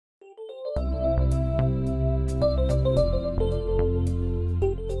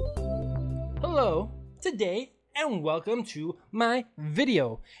today and welcome to my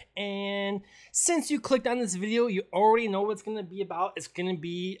video. And since you clicked on this video, you already know what it's going to be about. It's going to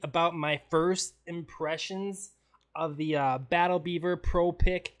be about my first impressions of the Battle Beaver Pro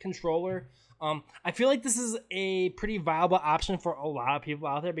Pick controller. I feel like this is a pretty viable option for a lot of people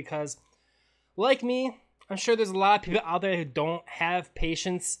out there because, like me, I'm sure there's a lot of people out there who don't have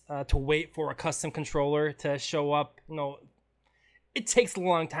patience to wait for a custom controller to show up. You know, it takes a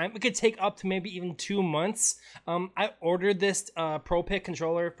long time. It could take up to maybe even 2 months. I ordered this Pro Pick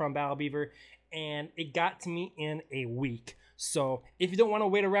controller from Battle Beaver, and it got to me in a week. So if you don't want to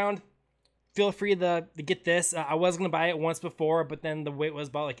wait around, feel free to get this. I was going to buy it once before, but then the wait was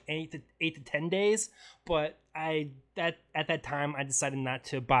about like 8 to 10 days. But at that time, I decided not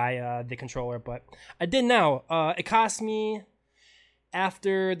to buy the controller. But I did now. It cost me,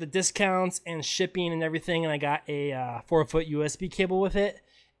 after the discounts and shipping and everything, and I got a 4-foot USB cable with it,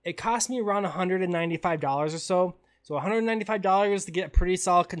 it cost me around $195 or so. So $195 to get a pretty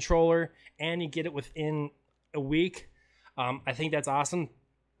solid controller, and you get it within a week. I think that's awesome.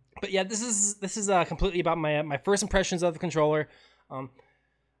 But yeah, this is completely about my first impressions of the controller.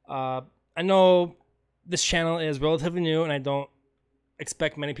 I know this channel is relatively new, and I don't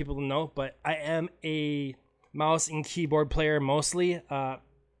expect many people to know, but I am a mouse and keyboard player mostly.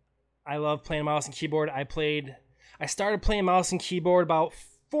 I love playing mouse and keyboard. I started playing mouse and keyboard about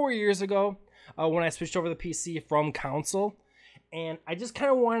 4 years ago when I switched over the PC from console, and I just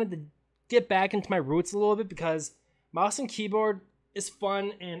kind of wanted to get back into my roots a little bit because mouse and keyboard is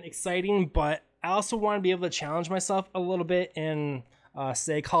fun and exciting, but I also want to be able to challenge myself a little bit in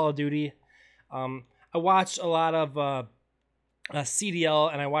say Call of Duty. I watched a lot of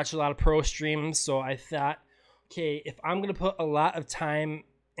CDL, and I watched a lot of pro streams, so I thought, okay, if I'm going to put a lot of time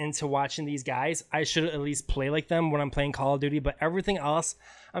into watching these guys, I should at least play like them when I'm playing Call of Duty. But everything else,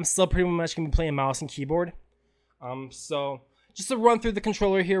 I'm still pretty much going to be playing mouse and keyboard. So just to run through the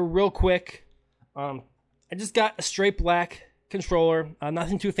controller here real quick. I just got a straight black controller,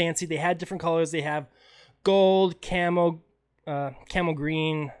 nothing too fancy. They had different colors. They have gold, camel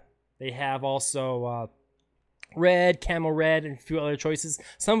green. They have also red, camel red, and a few other choices.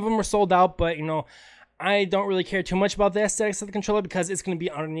 Some of them were sold out, but you know, I don't really care too much about the aesthetics of the controller because it's going to be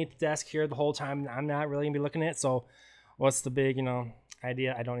underneath the desk here the whole time. I'm not really going to be looking at it, so what's the big,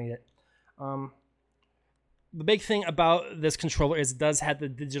 idea? I don't need it. The big thing about this controller is it does have the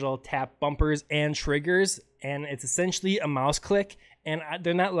digital tap bumpers and triggers, and it's essentially a mouse click, and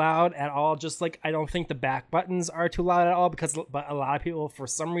they're not loud at all. Just like I don't think the back buttons are too loud at all, but a lot of people for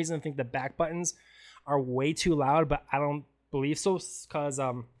some reason think the back buttons are way too loud, but I don't believe so because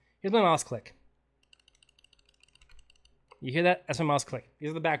here's my mouse click. You hear that? That's my mouse click. These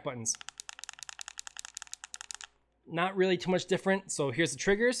are the back buttons. Not really too much different. So here's the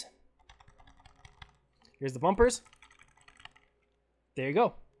triggers. Here's the bumpers. There you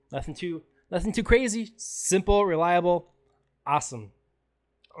go. Nothing too crazy. Simple, reliable, awesome.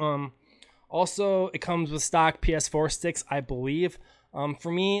 Also, it comes with stock PS4 sticks, I believe.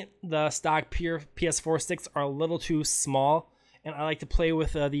 For me, the stock PS4 sticks are a little too small, and I like to play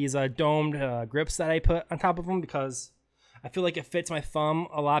with these domed grips that I put on top of them because I feel like it fits my thumb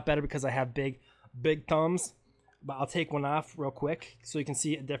a lot better because I have big thumbs. But I'll take one off real quick so you can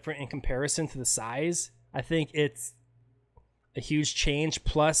see it different in comparison to the size. I think it's a huge change.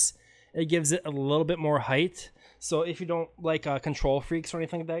 Plus, it gives it a little bit more height. So if you don't like control freaks or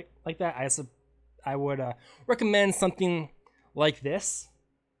anything like that, I would recommend something like this.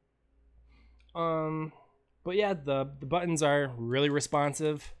 But yeah, the buttons are really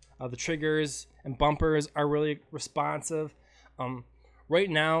responsive. The triggers and bumpers are really responsive. Right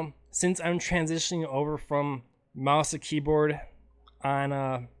now, since I'm transitioning over from mouse to keyboard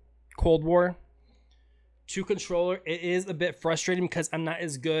on Cold War to controller, it is a bit frustrating because I'm not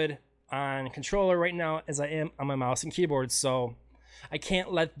as good on controller right now as I am on my mouse and keyboard. So I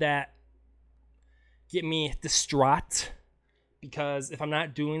can't let that get me distraught, because if I'm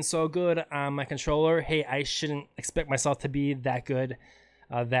not doing so good on my controller, hey, I shouldn't expect myself to be that good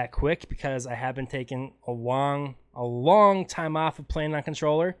that quick, because I have been taking a long time off of playing on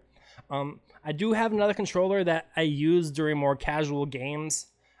controller. I do have another controller that I use during more casual games,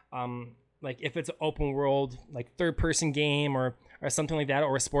 like if it's an open world, like third-person game or something like that,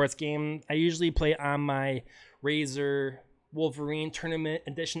 or a sports game. I usually play on my Razer Wolverine Tournament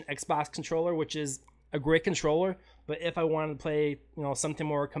Edition Xbox controller, which is a great controller. But if I wanted to play, something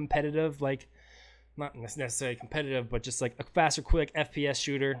more competitive, like not necessarily competitive, but just like a faster, quick FPS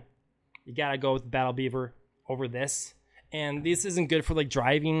shooter, you gotta go with Battle Beaver over this. And this isn't good for like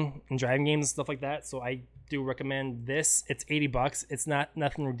driving games and stuff like that, so I do recommend this. It's $80. It's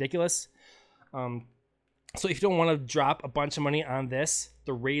nothing ridiculous. So if you don't want to drop a bunch of money on this,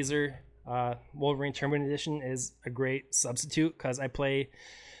 the Razer Wolverine Tournament Edition is a great substitute, because I play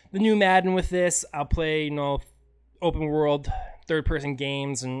the new Madden with this. I'll play, you know, open world third-person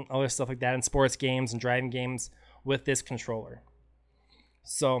games and other stuff like that, and sports games and driving games with this controller.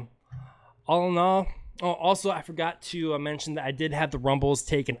 So all in all, oh, also I forgot to mention that I did have the rumbles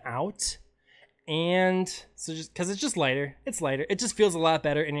taken out, and so just because it's just lighter, it just feels a lot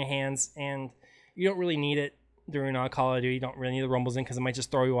better in your hands, and you don't really need it during Call of Duty. You don't really need the rumbles in, because it might just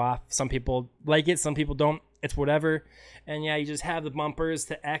throw you off. Some people like it, some people don't. It's whatever. And yeah, you just have the bumpers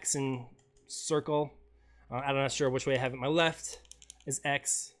to X and circle. I'm not sure which way I have it. My left is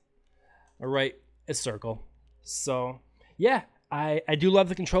X, my right is circle. So yeah, I do love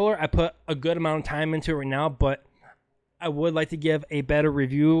the controller. I put a good amount of time into it right now, but I would like to give a better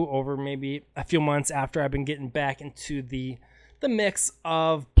review over maybe a few months after I've been getting back into the mix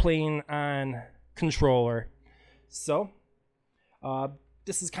of playing on controller. So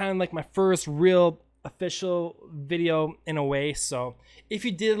this is kind of like my first real official video in a way. So if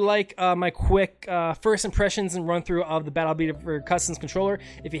you did like my quick first impressions and run through of the Battle Beaver Customs controller,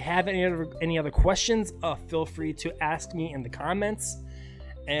 if you have any other questions, feel free to ask me in the comments.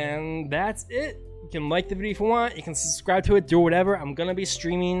 And that's it. You can like the video if you want, you can subscribe to it, do whatever. I'm gonna be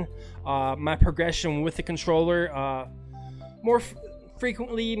streaming my progression with the controller more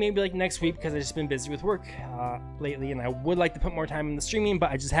frequently, maybe like next week, because I've just been busy with work lately, and I would like to put more time in the streaming, but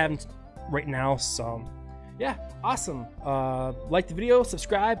I just haven't right now. So yeah, awesome. Like the video,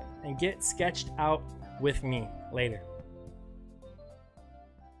 subscribe, and get sketched out with me later.